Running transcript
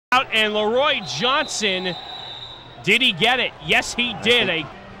And LaRoi Johnson, did he get it? Yes, he did. A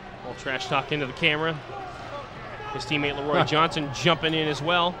little trash talk into the camera. His teammate LaRoi Johnson jumping in as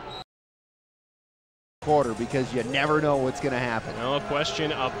well. Quarter, because you never know what's going to happen. No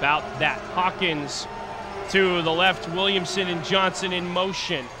question about that. Hawkins to the left, Williamson and Johnson in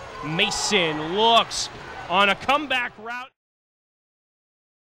motion. Mason looks on a comeback route.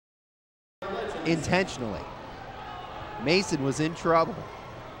 Intentionally. Mason was in trouble.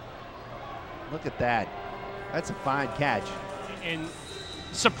 Look at that. That's a fine catch. And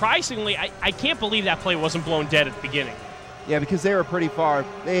surprisingly, I can't believe that play wasn't blown dead at the beginning. Yeah, because they were pretty far.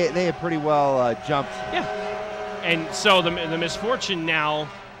 They had pretty well jumped. Yeah. And so the misfortune now,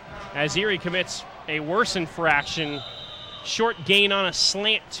 as Erie commits a worse infraction, short gain on a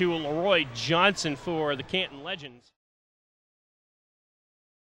slant to LaRoi Johnson for the Canton Legends.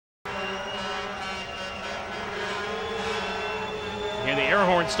 Here the air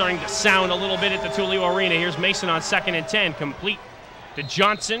horn starting to sound a little bit at the Tulio Arena. Here's Mason on 2nd and 10, complete to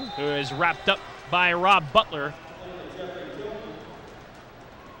Johnson, who is wrapped up by Rob Butler.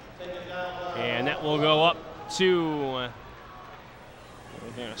 And that will go up to, we're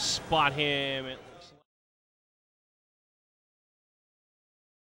going to spot him. It looks like.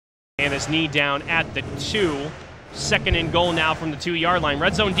 And his knee down at the 2. 2nd and goal now from the 2-yard line.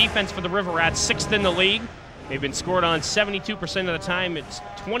 Red zone defense for the River Rats, 6th in the league. They've been scored on 72% of the time. It's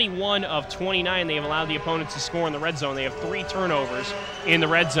 21 of 29 they've allowed the opponents to score in the red zone. They have 3 turnovers in the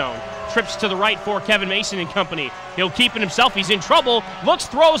red zone. Trips to the right for Kevin Mason and company. He'll keep it himself. He's in trouble. Looks,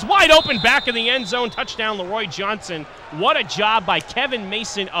 throws, wide open, back in the end zone. Touchdown, LaRoi Johnson. What a job by Kevin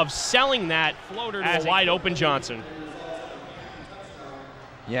Mason of selling that floater to a wide open Johnson.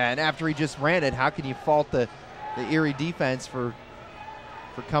 Yeah, and after he just ran it, how can you fault the Erie defense for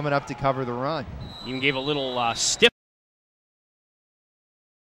coming up to cover the run? Even gave a little stiff